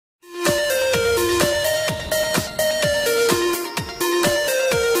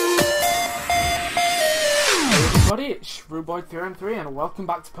Ruboid303 and welcome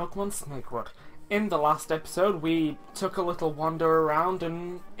back to Pokemon Snakewood. In the last episode we took a little wander around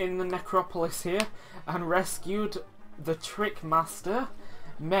in the necropolis here and rescued the Trick Master,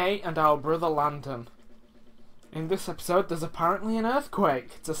 May, and our brother Landon. In this episode there's apparently an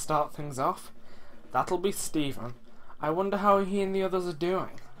earthquake to start things off. That'll be Steven. I wonder how he and the others are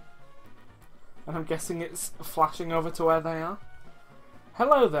doing. And I'm guessing it's flashing over to where they are.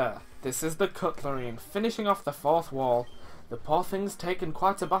 Hello there, this is the Cutlerine, finishing off the fourth wall. The poor thing's taken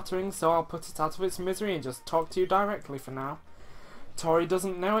quite a battering, so I'll put it out of its misery and just talk to you directly for now. Tori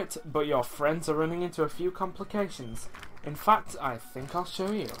doesn't know it, but your friends are running into a few complications. In fact, I think I'll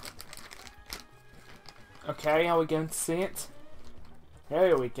show you. Okay, are we going to see it?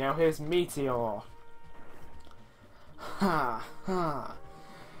 Here we go, here's Meteor. Ha, ha.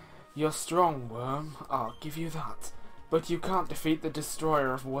 You're strong, Worm, I'll give you that. But you can't defeat the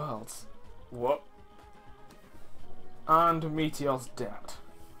Destroyer of Worlds. What? And Meteor's dead.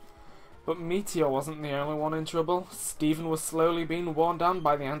 But Meteor wasn't the only one in trouble. Steven was slowly being worn down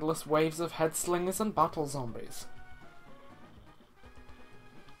by the endless waves of headslingers and battle zombies.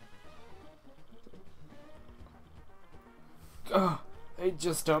 Ugh, they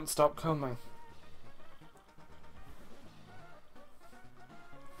just don't stop coming.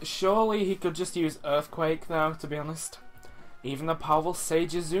 Surely he could just use Earthquake though, to be honest. Even the powerful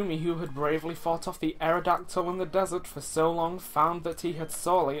Sage Izumi, who had bravely fought off the Aerodactyl in the desert for so long, found that he had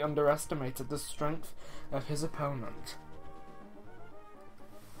sorely underestimated the strength of his opponent.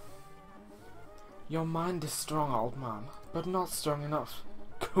 Your mind is strong, old man, but not strong enough.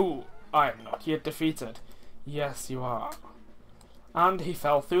 Cool, I am not yet defeated. Yes, you are. And he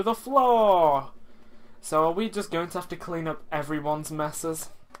fell through the floor! So are we just going to have to clean up everyone's messes?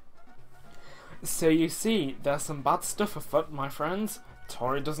 So you see, there's some bad stuff afoot, my friends.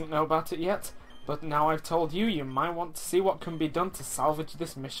 Tori doesn't know about it yet, but now I've told you, you might want to see what can be done to salvage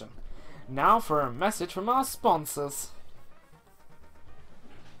this mission. Now for a message from our sponsors.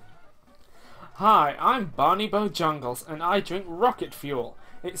 Hi, I'm Barney Bojangles, and I drink rocket fuel.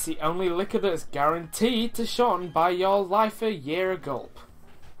 It's the only liquor that's guaranteed to shorten by your life a year a gulp.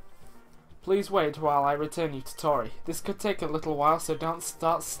 Please wait while I return you to Tori. This could take a little while, so don't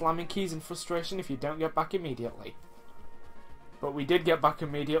start slamming keys in frustration if you don't get back immediately. But we did get back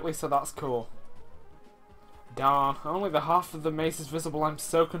immediately, so that's cool. Darn, only the half of the maze is visible, I'm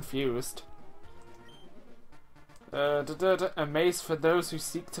so confused. A maze for those who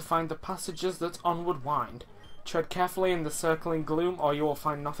seek to find the passages that onward wind. Tread carefully in the circling gloom, or you will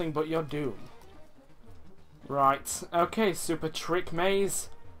find nothing but your doom. Right, okay, Super Trick Maze.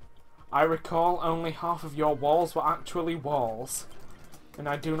 I recall only half of your walls were actually walls, and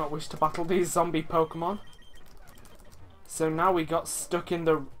I do not wish to battle these zombie Pokemon. So now we got stuck in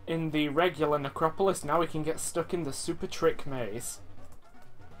the regular necropolis. Now we can get stuck in the Super Trick Maze.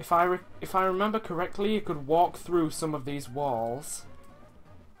 If I remember correctly, you could walk through some of these walls.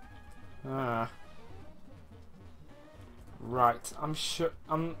 Right. I'm sure.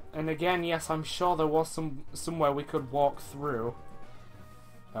 And again, yes, I'm sure there was somewhere we could walk through.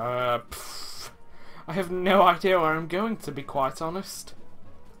 I have no idea where I'm going, to be quite honest.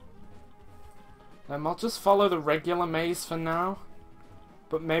 I'll just follow the regular maze for now.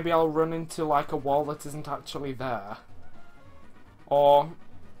 But maybe I'll run into like a wall that isn't actually there. Or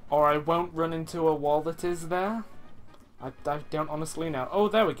I won't run into a wall that is there. I don't honestly know. Oh,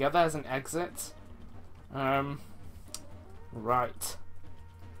 there we go, there's an exit. Right.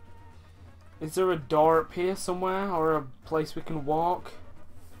 Is there a door up here somewhere, or a place we can walk?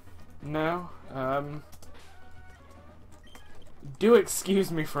 No? Do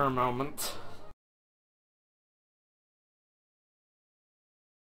excuse me for a moment.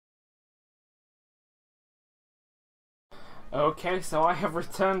 Okay, so I have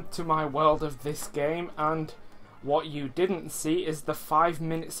returned to my world of this game, and what you didn't see is the 5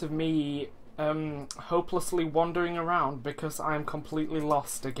 minutes of me hopelessly wandering around because I am completely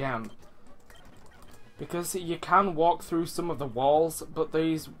lost again. Because you can walk through some of the walls, but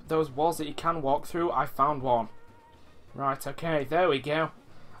those walls that you can walk through, I found one. Right, okay, there we go.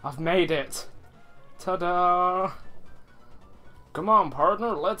 I've made it. Ta-da! Come on,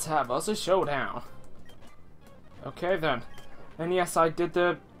 partner, let's have us a showdown. Okay then. And yes, I did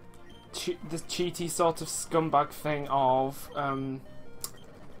the cheaty sort of scumbag thing of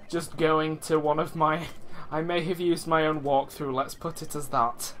just going to one of my... I may have used my own walkthrough, let's put it as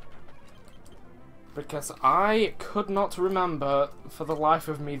that. Because I could not remember for the life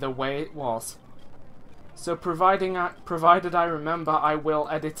of me the way it was. So provided I remember, I will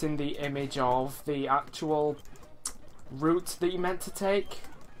edit in the image of the actual route that you meant to take,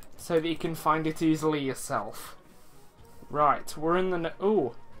 so that you can find it easily yourself. Right, we're in the...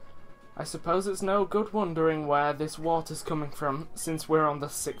 Ooh. I suppose it's no good wondering where this water's coming from, since we're on the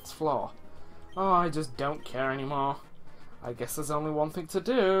 6th floor. Oh, I just don't care anymore. I guess there's only one thing to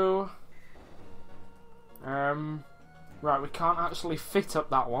do. Right, we can't actually fit up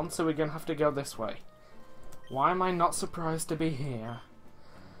that one, so we're gonna have to go this way. Why am I not surprised to be here?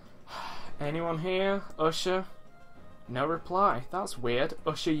 Anyone here? Usher? No reply. That's weird.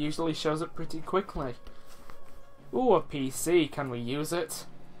 Usher usually shows up pretty quickly. Ooh, a PC. Can we use it?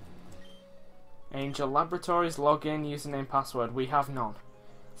 Angel Laboratories, login, username, password. We have none.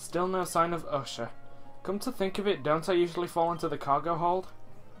 Still no sign of Usher. Come to think of it, don't I usually fall into the cargo hold?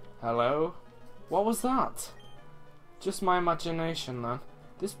 Hello? What was that? Just my imagination then.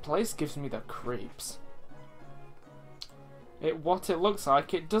 This place gives me the creeps. What it looks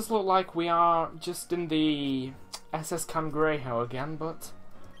like, it does look like we are just in the SS Cangrejo again, but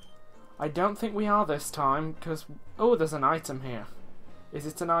I don't think we are this time, because... Oh, there's an item here. Is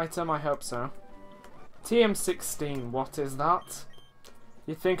it an item? I hope so. TM16, what is that?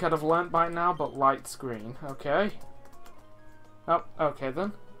 You'd think I'd have learnt by now, but light screen. Okay. Oh, okay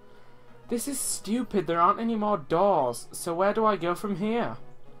then. This is stupid, there aren't any more doors, so where do I go from here?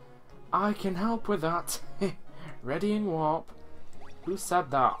 I can help with that. Readying warp. Who said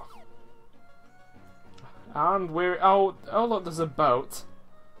that? And we're... Oh look, there's a boat.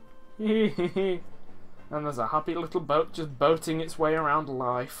 And there's a happy little boat just boating its way around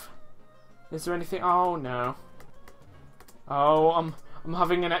life. Is there anything... Oh, no. Oh, I'm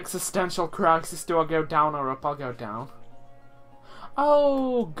having an existential crisis. Do I go down or up? I'll go down.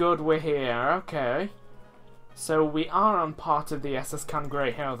 Oh, good, we're here. Okay. So we are on part of the SS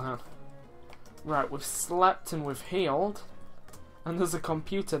Cangrejo then. Right, we've slept and we've healed. And there's a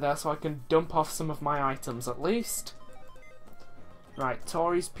computer there so I can dump off some of my items at least. Right,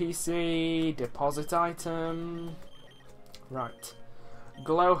 Tori's PC, deposit item. Right.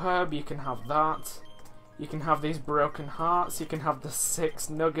 Glow herb, you can have that. You can have these broken hearts, you can have the 6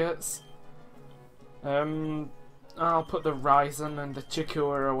 nuggets. I'll put the Ryzen and the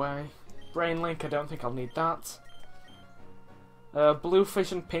Chikua away. Brain link, I don't think I'll need that. Blue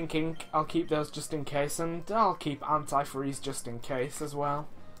fish and pink ink, I'll keep those just in case, and I'll keep anti-freeze just in case as well.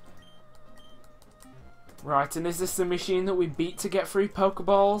 Right, and is this the machine that we beat to get free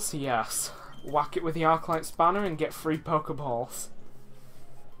Pokeballs? Yes. Whack it with the Arclight Spanner and get free Pokeballs.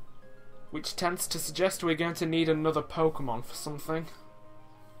 Which tends to suggest we're going to need another Pokemon for something.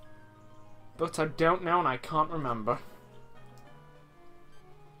 But I don't know and I can't remember.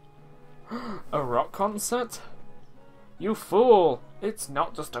 A rock concert? You fool! It's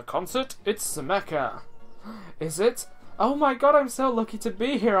not just a concert, it's Sumeka. Is it? Oh my god, I'm so lucky to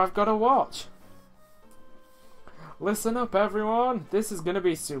be here, I've got to watch. Listen up everyone, this is going to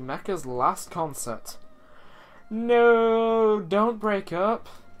be Sumeka's last concert. No, don't break up.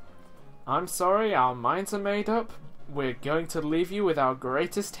 I'm sorry, our minds are made up. We're going to leave you with our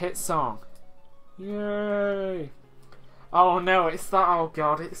greatest hit song. Yay! Oh no, it's that, oh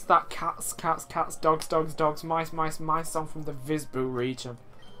god, it's that cats, dogs, mice song from the Visbu region.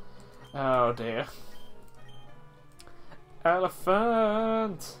 Oh dear.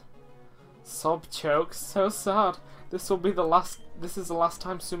 Elephant! Sob choke, so sad. This is the last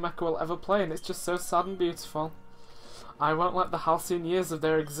time Sumeka will ever play and it's just so sad and beautiful. I won't let the halcyon years of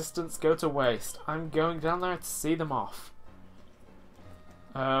their existence go to waste. I'm going down there to see them off.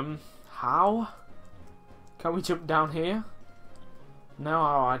 How? Can we jump down here? No,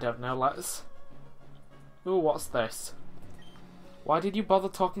 oh, I don't know, let's... Ooh, what's this? Why did you bother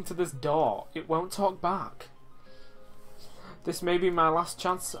talking to this door? It won't talk back. This may be my last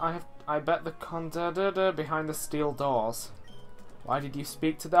chance. I bet the conda behind the steel doors. Why did you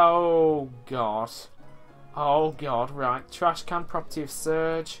speak to the... Oh, God. Oh, God, right. Trash can, property of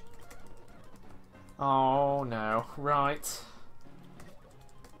Surge. Oh, no. Right.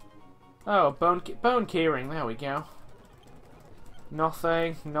 Oh, bone keyring. There we go.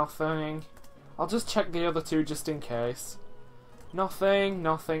 Nothing, nothing. I'll just check the other two just in case. Nothing,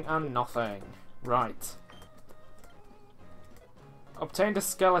 nothing, and nothing. Right. Obtained a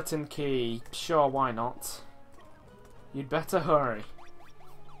skeleton key. Sure, why not? You'd better hurry.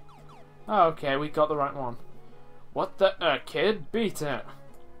 Oh, okay, we got the right one. What the... kid? Beat it.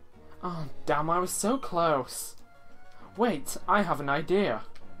 Oh, damn, I was so close. Wait, I have an idea.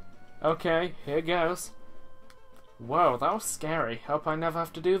 Okay, here goes. Whoa, that was scary. Hope I never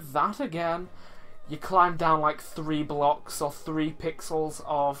have to do that again. You climb down like 3 blocks or 3 pixels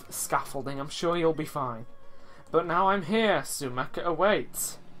of scaffolding. I'm sure you'll be fine. But now I'm here. Sumeka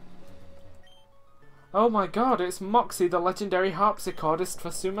awaits. Oh my god, it's Moxie, the legendary harpsichordist for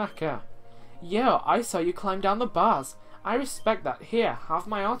Sumeka. Yo, I saw you climb down the bars. I respect that. Here, have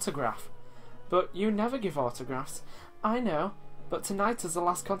my autograph. But you never give autographs. I know, but tonight is the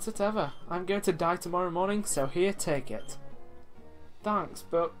last concert ever. I'm going to die tomorrow morning, so here, take it. Thanks,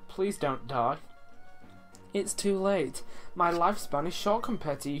 but please don't die. It's too late. My lifespan is short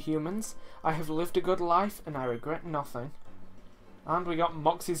compared to you humans. I have lived a good life, and I regret nothing. And we got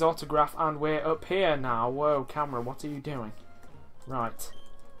Moxie's autograph, and we're up here now. Whoa, camera, what are you doing? Right.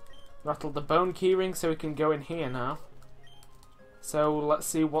 Rattle the bone keyring so we can go in here now. So, let's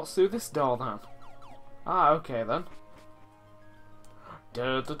see what's through this door then. Ah, okay then.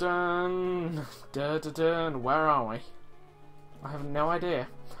 Da-da-dun! Da-da-dun! Where are we? I have no idea.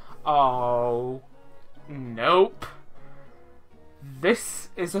 Oh... Nope. This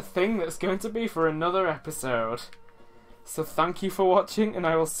is a thing that's going to be for another episode. So thank you for watching, and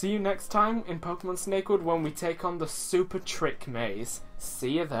I will see you next time in Pokemon Snakewood when we take on the Super Trick Maze.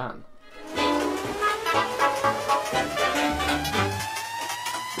 See you then.